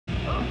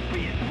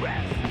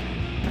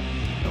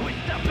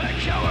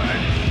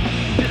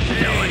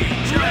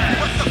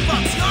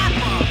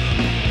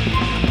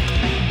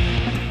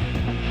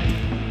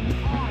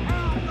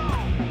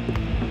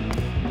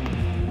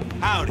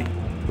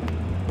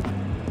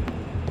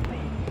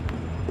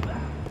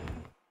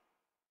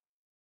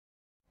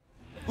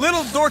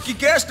little dorky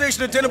gas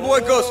station attendant boy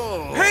goes,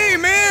 "Hey,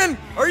 man,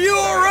 are you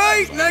all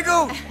right?" And I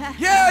go,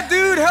 "Yeah,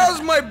 dude,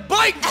 how's my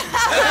bike?"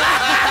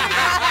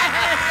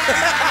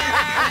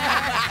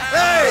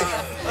 Hey,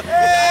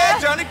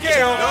 Johnny K.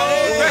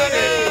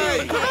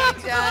 Hey,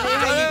 Johnny,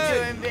 how you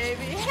doing,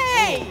 baby?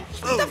 Hey,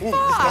 what the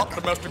fuck? Stop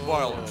domestic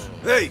violence.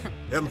 Hey,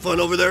 having fun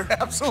over there?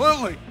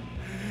 Absolutely.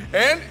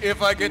 And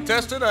if I get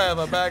tested, I have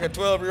a bag of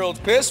 12-year-old's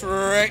piss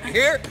right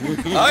here.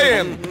 I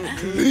am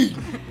clean.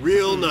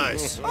 Real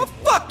nice. Oh,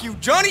 fuck you,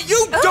 Johnny.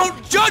 You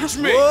don't judge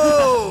me.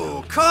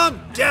 Whoa, calm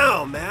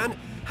down, man.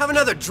 Have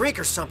another drink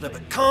or something,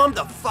 but calm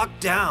the fuck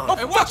down. Oh,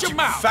 hey, watch your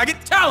mouth,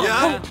 faggot. Tell him.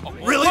 Yeah?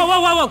 Really?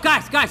 Whoa,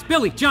 guys,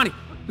 Billy, Johnny.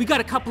 We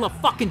got a couple of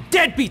fucking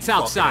deadbeats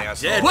outside.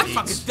 What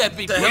fucking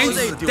deadbeat? The hell are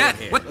they doing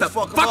here? What the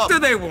fuck do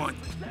they want?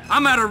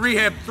 I'm out of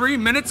rehab 3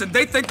 minutes and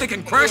they think they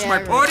can crash my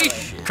party?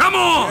 Right. Come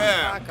on!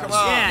 Yeah, come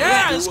on.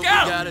 Yeah, let's go!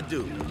 Gotta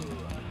do.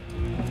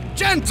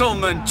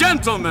 Gentlemen!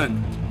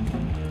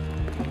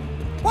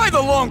 Why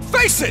the long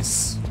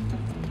faces?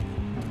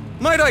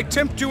 Might I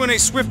tempt you in a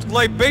swift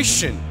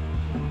libation,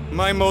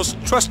 my most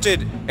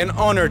trusted and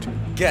honored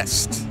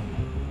guest?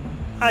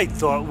 I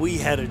thought we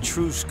had a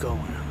truce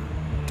going.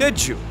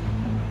 Did you?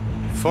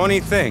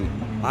 Funny thing,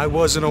 I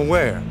wasn't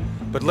aware.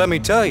 But let me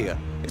tell you,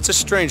 it's a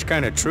strange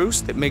kind of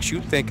truce that makes you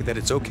think that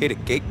it's okay to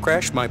gate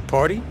crash my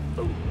party?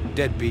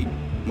 Deadbeat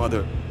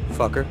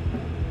motherfucker.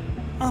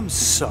 I'm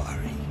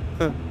sorry.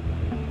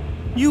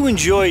 You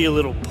enjoy your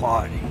little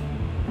party.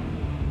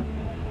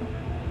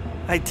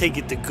 I take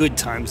it the good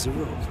times are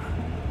over.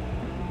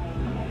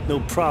 No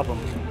problem,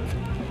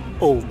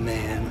 old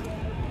man.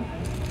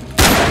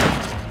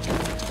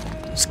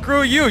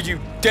 Screw you, you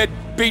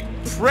deadbeat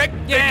prick!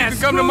 Yeah, Think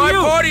you can come to screw my you.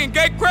 party and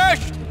gate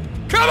crash?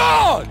 Come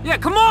on! Yeah,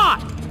 come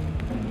on!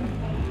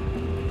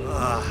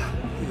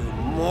 You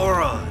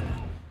moron.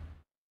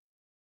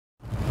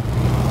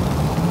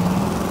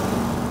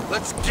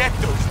 Let's get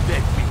those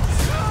deadbeats.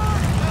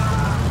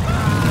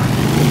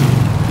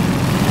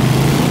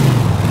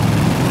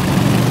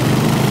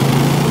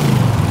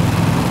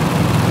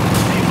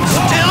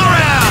 Still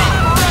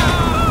around!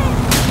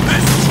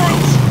 This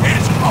truce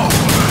is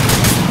over.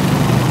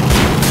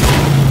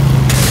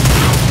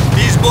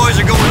 These boys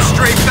are going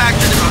straight back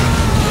to the...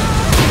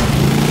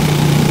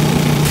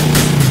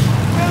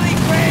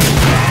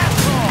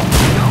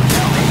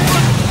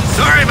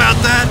 Sorry about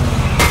that.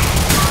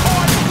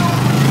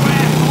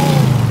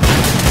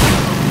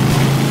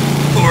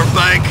 Poor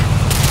bike.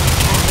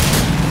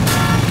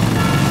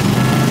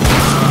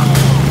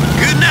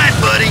 Good night,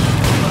 buddy.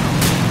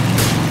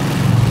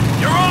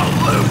 You're all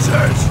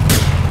losers.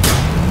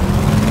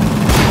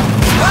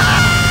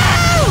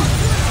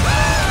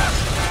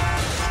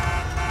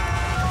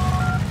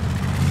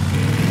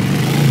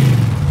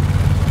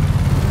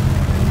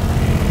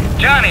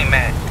 Johnny,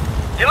 man,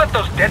 you let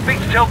those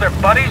deadbeats tell their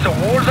buddies a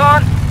war's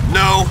on?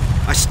 No,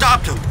 I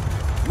stopped him.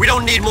 We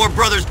don't need more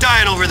brothers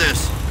dying over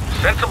this.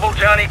 Sensible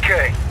Johnny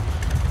K.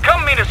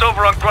 Come meet us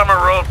over on Grummer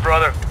Road,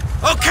 brother.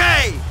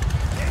 Okay!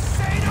 This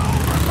ain't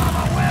over,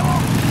 mama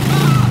huevo.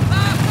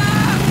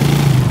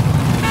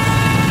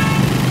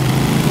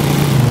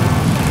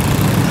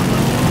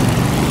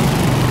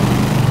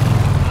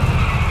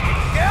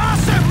 ¿Qué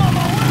haces,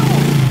 mama huevo?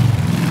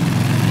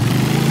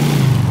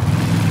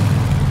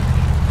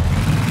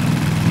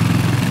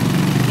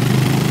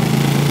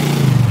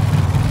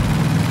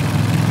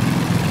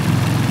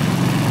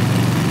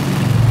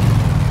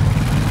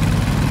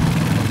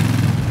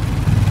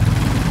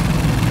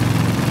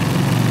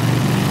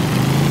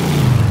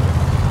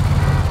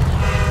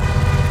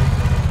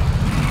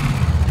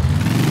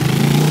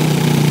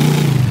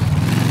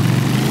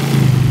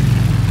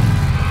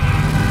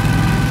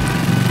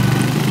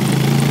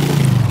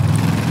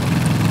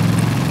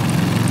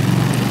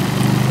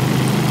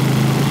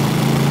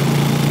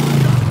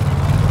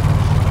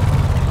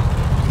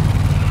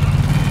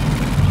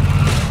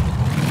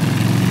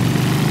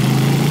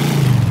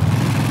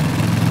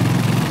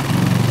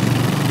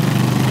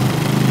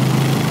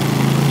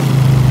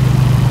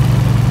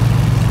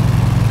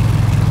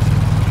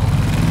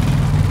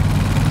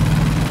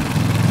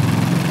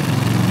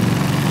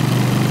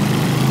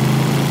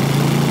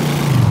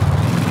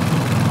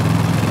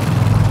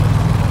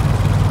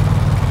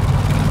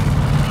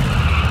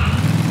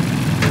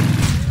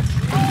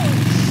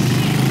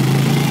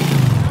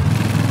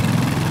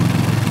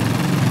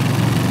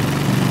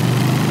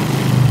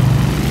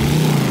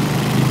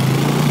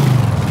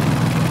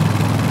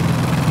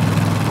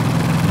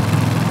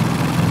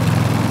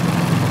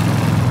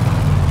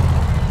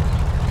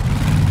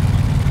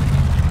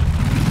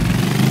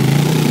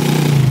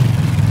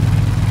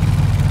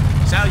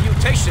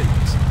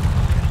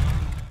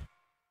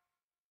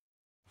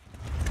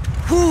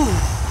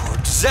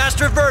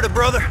 Disaster averted,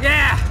 brother.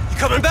 Yeah! You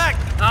coming back?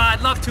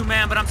 I'd love to,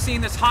 man, but I'm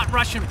seeing this hot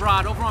Russian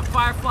broad over on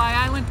Firefly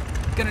Island.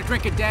 Gonna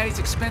drink her daddy's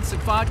expensive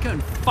vodka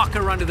and fuck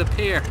her under the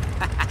pier.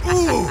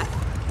 Ooh,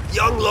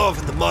 young love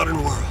in the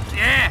modern world.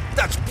 Yeah!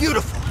 That's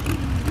beautiful.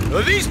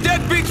 Well, these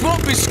deadbeats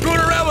won't be screwing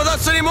around with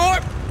us anymore.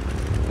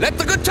 Let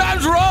the good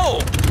times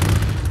roll.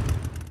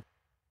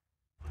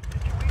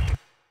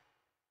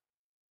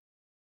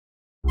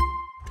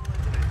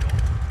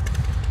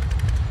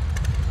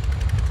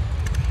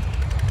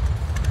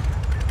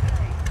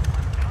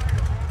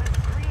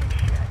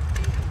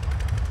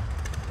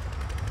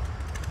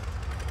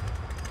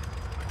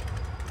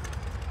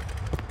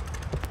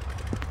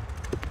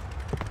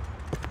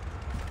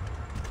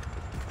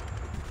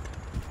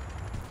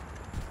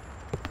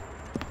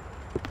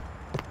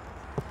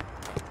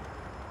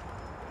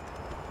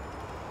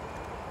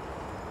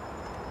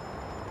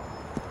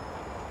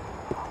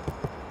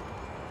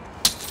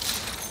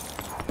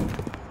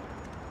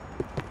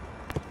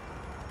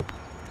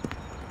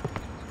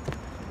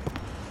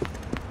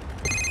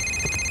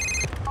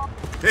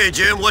 Hey,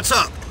 Jim, what's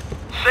up?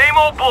 Same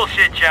old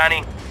bullshit,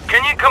 Johnny.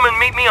 Can you come and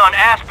meet me on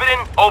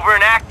Aspidin over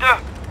in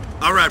Acta?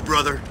 All right,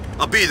 brother.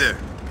 I'll be there.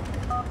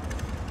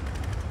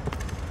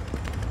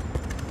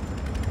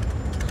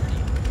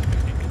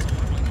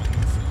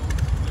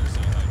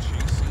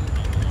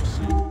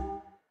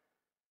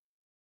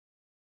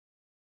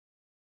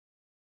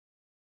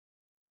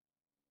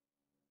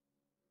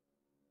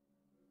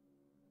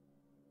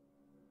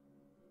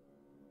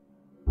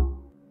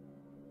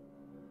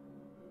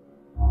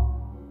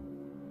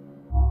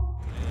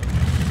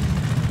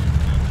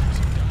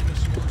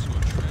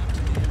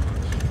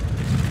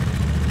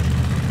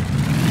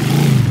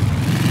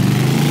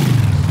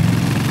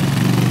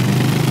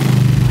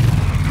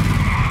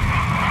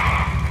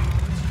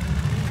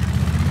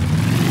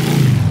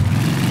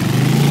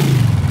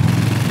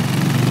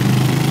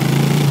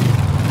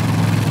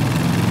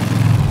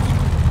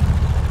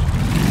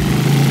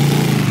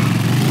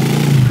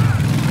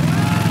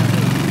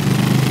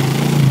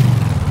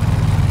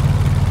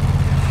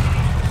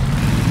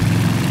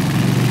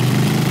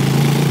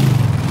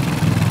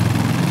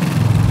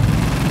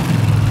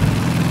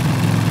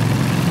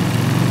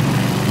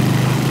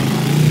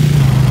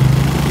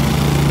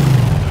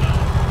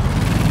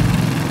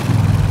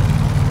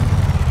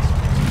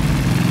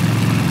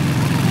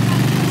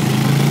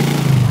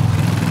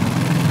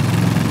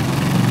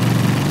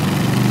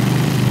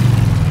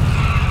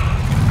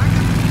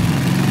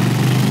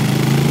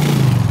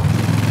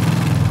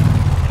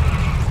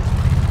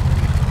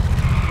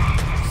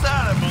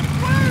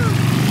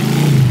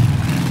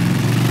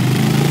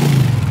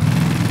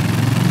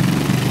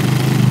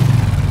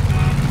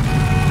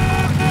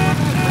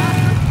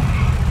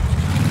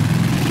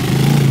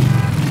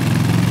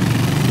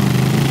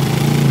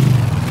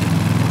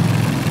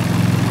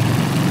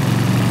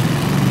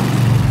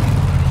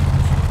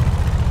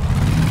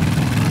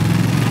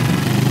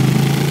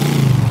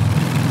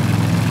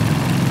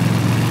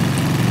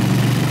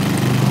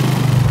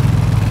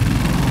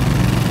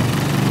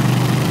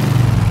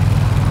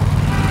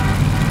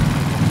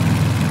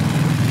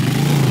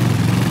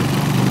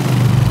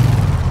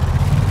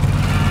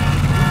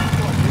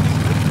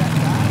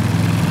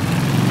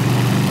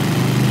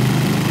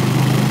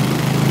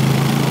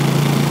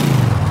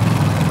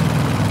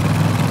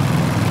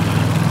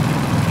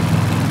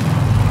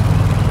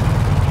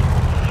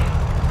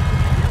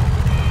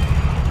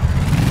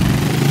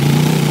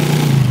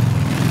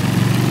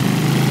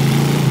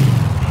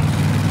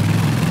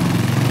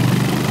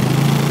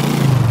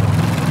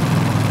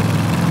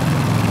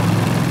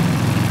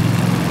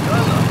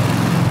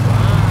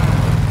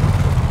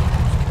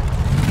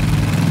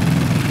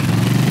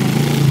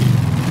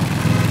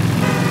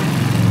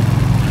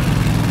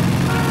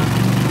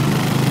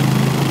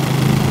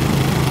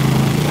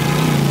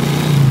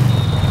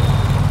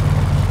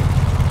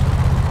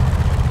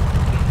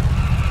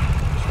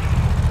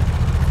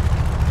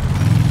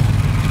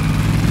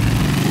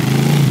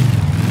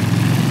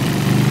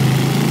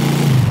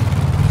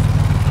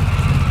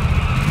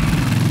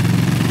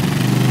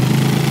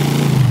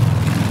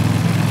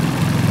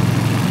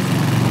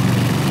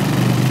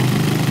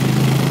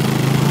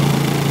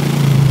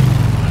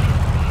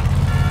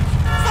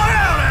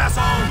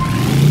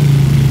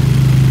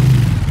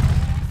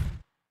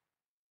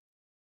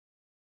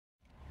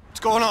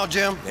 What's going on,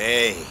 Jim?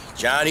 Hey,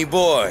 Johnny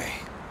boy.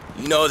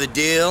 You know the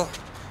deal?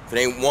 If it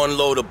ain't one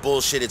load of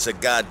bullshit, it's a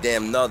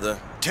goddamn nother.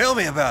 Tell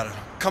me about it.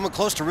 I'm coming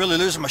close to really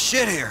losing my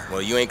shit here.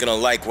 Well, you ain't gonna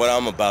like what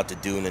I'm about to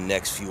do in the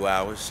next few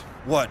hours.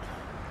 What?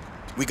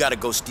 We gotta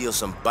go steal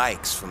some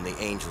bikes from the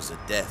Angels of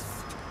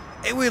Death.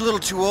 Ain't we a little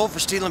too old for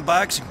stealing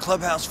bikes and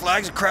clubhouse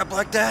flags and crap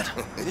like that?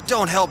 It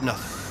don't help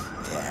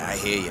nothing. Yeah, I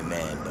hear you,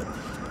 man, but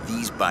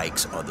these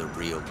bikes are the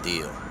real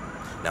deal.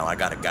 Now, I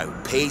got a guy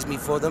who pays me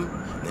for them,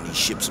 and then he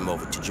ships them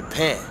over to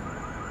Japan.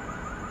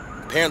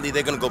 Apparently,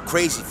 they're gonna go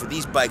crazy for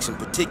these bikes in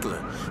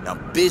particular. Now,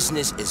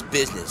 business is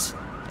business,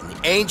 and the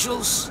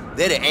Angels,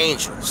 they're the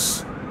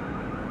Angels.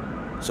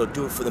 So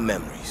do it for the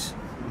memories.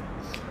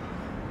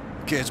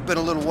 Okay, it's been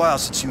a little while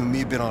since you and me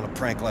have been on a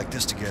prank like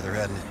this together,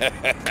 hasn't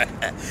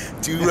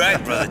it? Too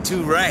right, brother,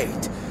 too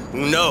right.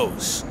 Who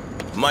knows?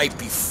 Might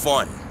be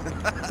fun.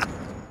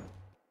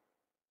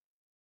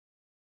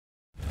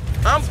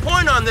 I'm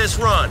point on this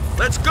run.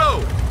 Let's go.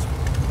 You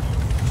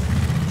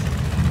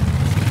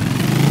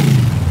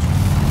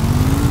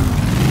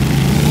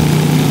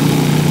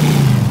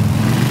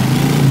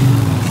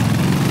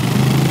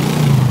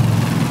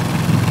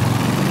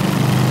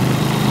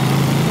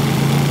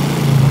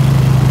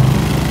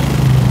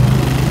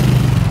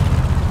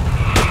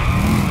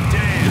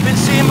been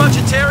seeing much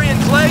of Terry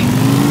and Clay?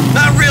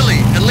 Not really.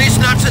 At least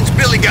not since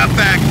Billy got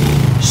back.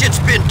 Shit's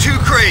been too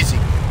crazy.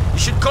 You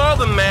should call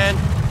them, man.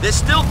 They're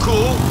still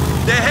cool.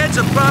 Their heads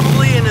are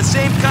probably in the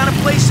same kind of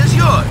place as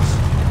yours.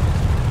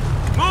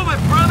 Move it,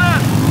 brother!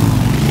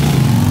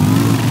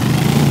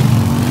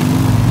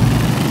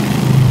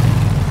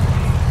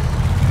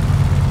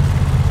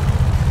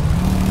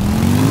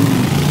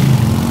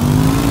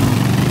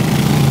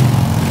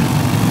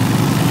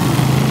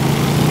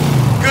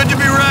 Good to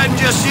be riding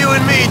just you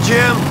and me,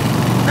 Jim.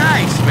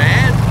 Nice,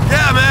 man.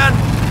 Yeah, man. man.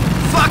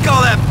 Fuck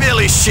all that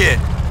Billy shit.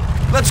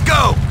 Let's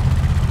go.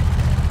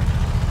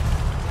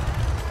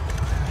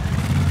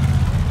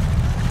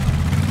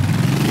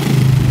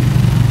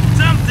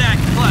 Dump that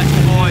clutch,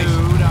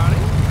 boys.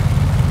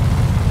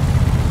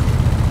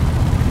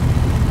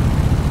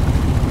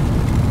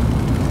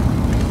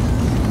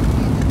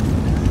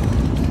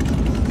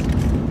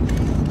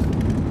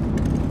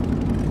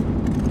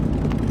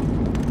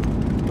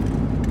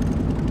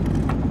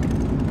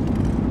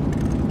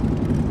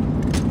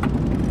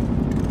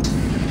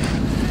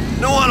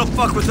 No one will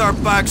fuck with our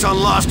bikes on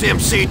Lost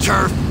MC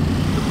turf.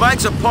 The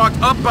bikes are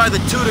parked up by the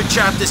Tudor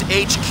chapter's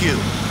HQ.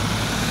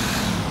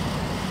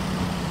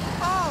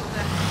 Oh,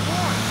 that's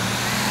warm.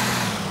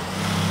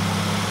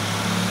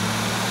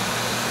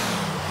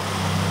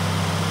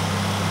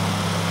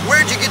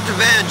 Where'd you get the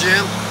van,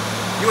 Jim?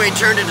 You ain't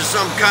turned into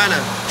some kind of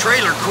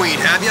trailer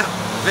queen, have you?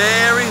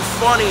 Very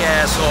funny,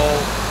 asshole.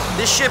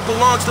 This shit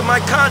belongs to my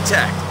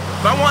contact.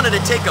 If I wanted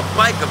to take a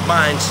bike of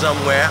mine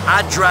somewhere,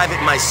 I'd drive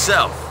it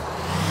myself.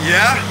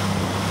 Yeah?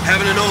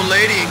 Having an old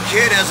lady and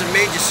kid hasn't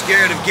made you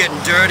scared of getting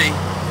dirty.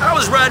 I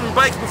was riding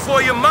bikes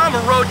before your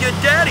mama rode your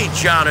daddy,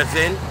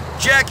 Jonathan.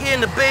 Jackie and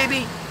the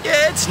baby,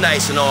 yeah, it's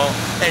nice and all.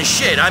 And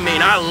shit, I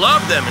mean, I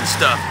love them and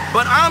stuff,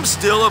 but I'm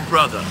still a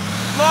brother.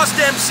 Lost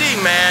MC,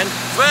 man,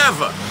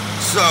 forever.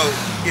 So,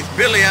 if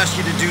Billy asked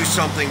you to do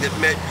something that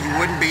meant you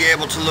wouldn't be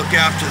able to look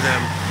after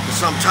them for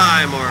some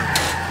time, or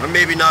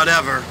maybe not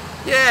ever.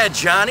 Yeah,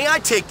 Johnny, I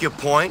take your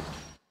point.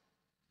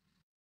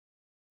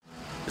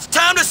 It's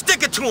time to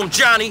stick it to him,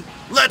 Johnny.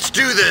 Let's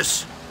do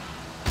this.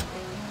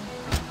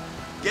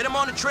 Get him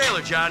on the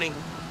trailer, Johnny.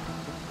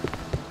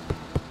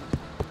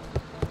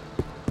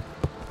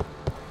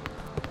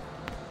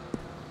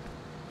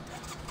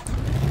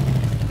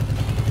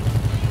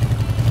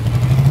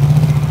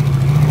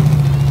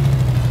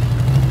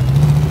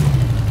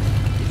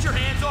 Get your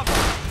hands off.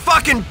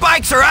 Fucking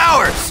bikes are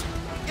ours!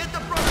 Get the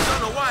brothers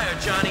on the wire,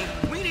 Johnny.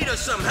 We need us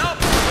some help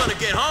if we're gonna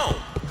get home.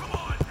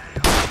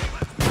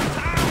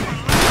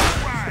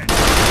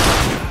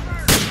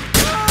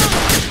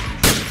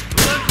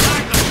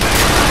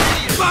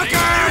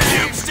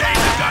 You stand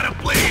gotta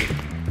bleed!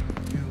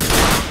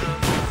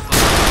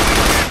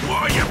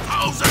 Warrior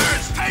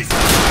posers! Taste the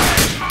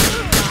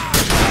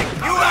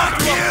you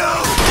out you!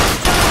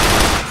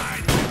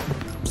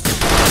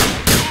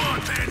 Come on,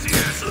 fancy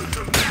ass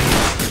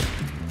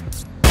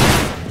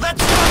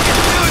Let's fucking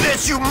do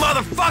this, you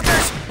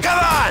motherfuckers! Come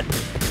on!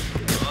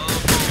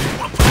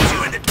 We'll put you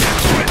in the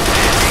death trap,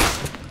 fancy!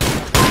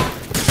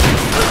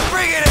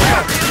 Bring it in!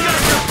 You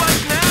got your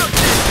bike now,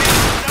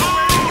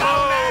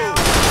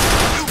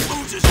 You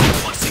losers, you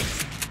pussies!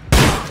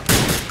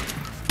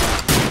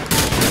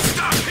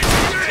 Stop it!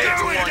 You're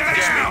going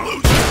down!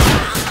 Losers!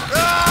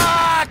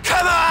 Ah,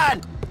 come on!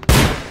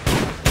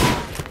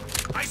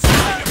 I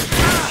saw you,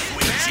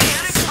 sweet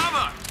Jesus!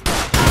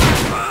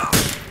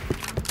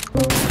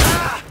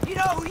 You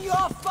know who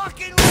you're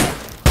fucking with?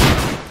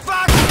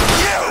 Fuck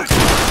you!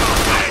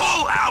 The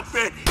whole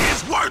outfit is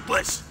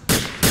worthless!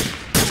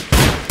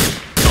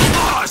 The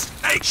laws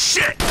ain't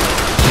shit!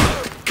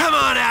 Come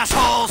on,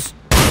 assholes!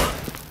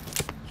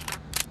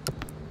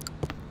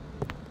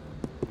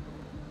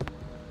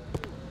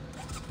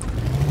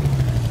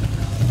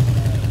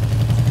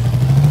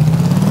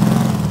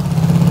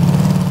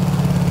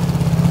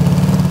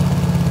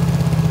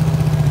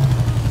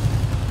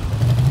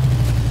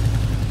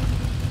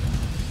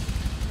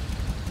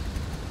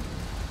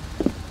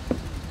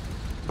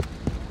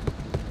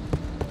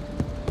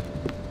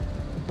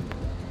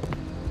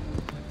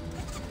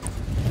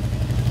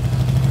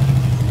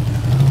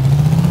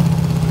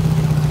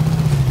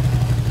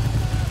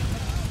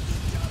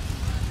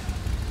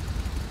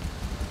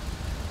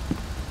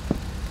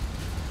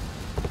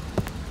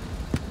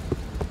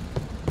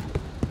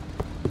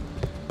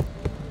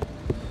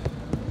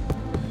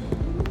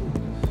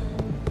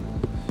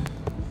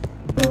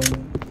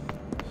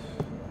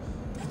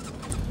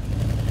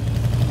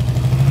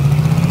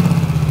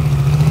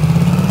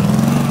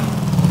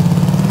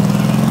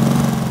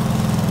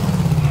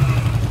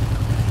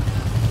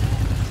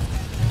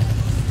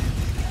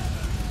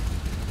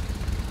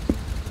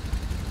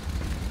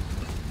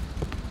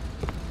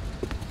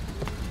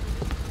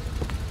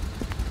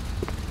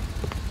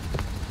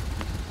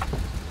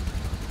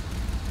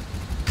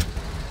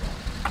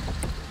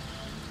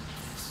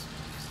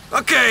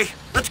 Okay,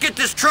 let's get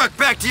this truck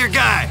back to your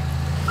guy.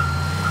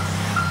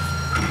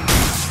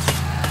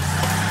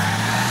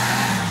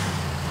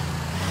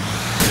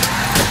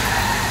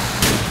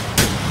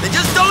 They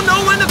just don't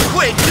know when to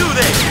quit, do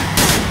they?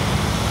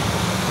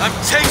 I'm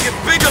taking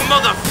bigger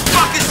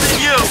motherfuckers than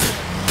you!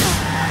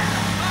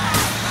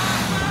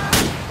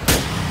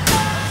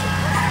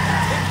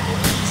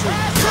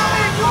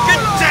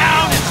 Get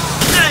down and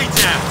stay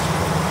down!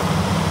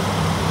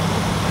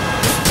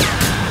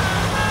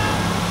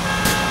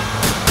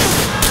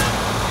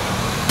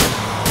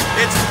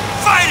 It's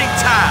fighting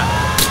time!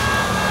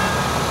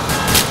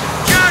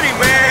 Johnny,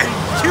 man,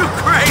 you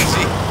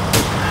crazy!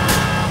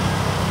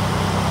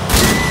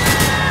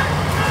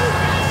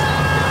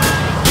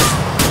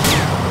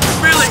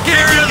 Really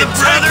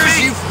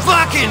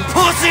fucking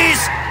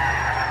pussies!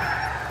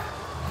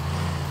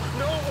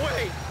 No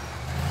way!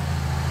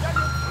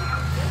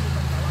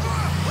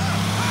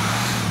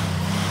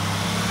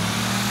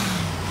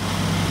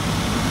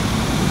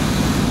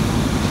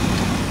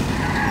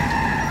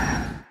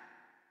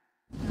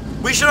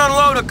 We should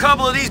unload a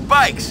couple of these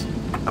bikes.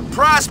 A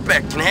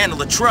prospect can handle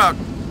the truck.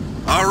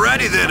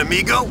 Alrighty then,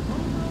 amigo.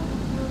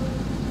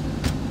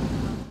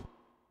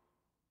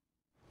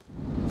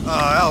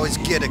 I always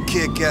get a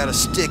kick out of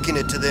sticking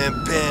it to them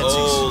pansies.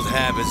 Old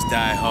habits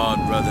die hard,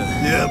 brother.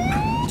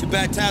 Yep. Too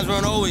bad times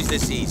weren't always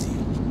this easy.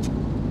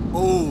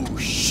 Oh,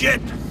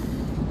 shit.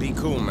 Be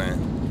cool,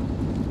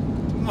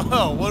 man.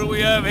 Well, what do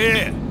we have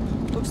here?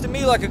 Looks to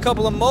me like a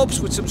couple of mopes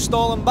with some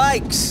stolen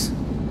bikes.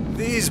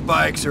 These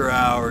bikes are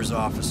ours,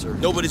 officer.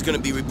 Nobody's gonna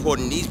be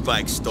reporting these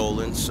bikes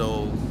stolen,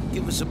 so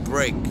give us a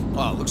break.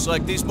 Oh, looks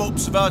like these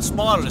mopes have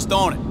outsmarted us,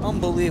 don't it?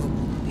 Unbelievable.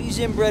 These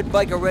inbred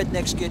biker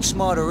rednecks get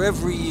smarter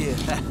every year.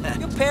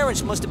 Your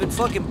parents must have been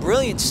fucking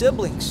brilliant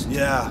siblings.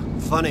 Yeah,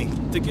 funny.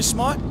 Think you're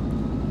smart?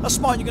 How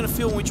smart you gonna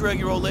feel when we drag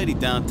your old lady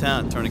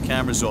downtown, turn the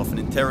cameras off, and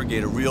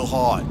interrogate her real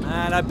hard?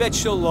 Man, I bet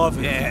she'll love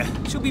it.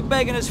 Yeah. She'll be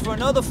begging us for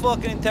another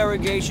fucking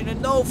interrogation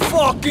in no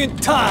fucking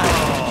time.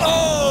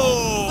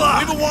 Oh! Fuck.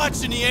 We've been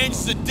watching the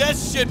Angels of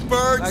Death shit,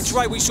 birds. That's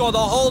right, we saw the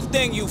whole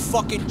thing, you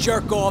fucking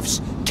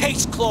jerk-offs.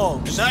 Case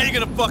closed. And now you're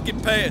gonna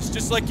fucking pay us,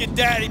 just like your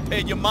daddy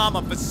paid your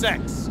mama for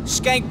sex.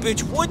 Skank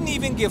bitch wouldn't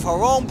even give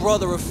her own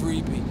brother a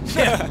freebie.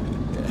 Yeah.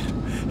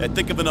 Yeah,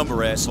 think of a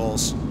number,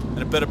 assholes. And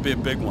it better be a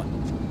big one.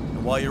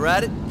 And while you're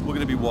at it, we're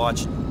gonna be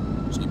watching.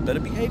 So you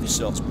better behave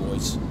yourselves,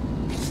 boys.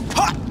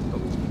 Ha!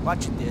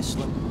 Watch it there,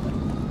 Slim.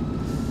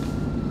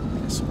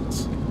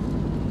 Assholes.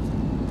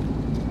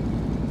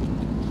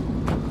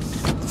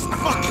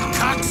 Fucking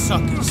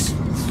cocksuckers.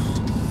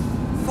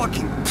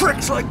 Fucking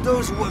pricks like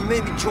those are what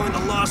made me join the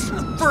Lost in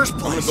the first I'm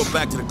place. gonna go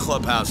back to the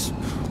clubhouse,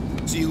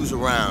 see who's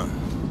around.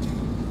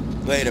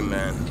 Later,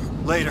 man.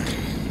 Later.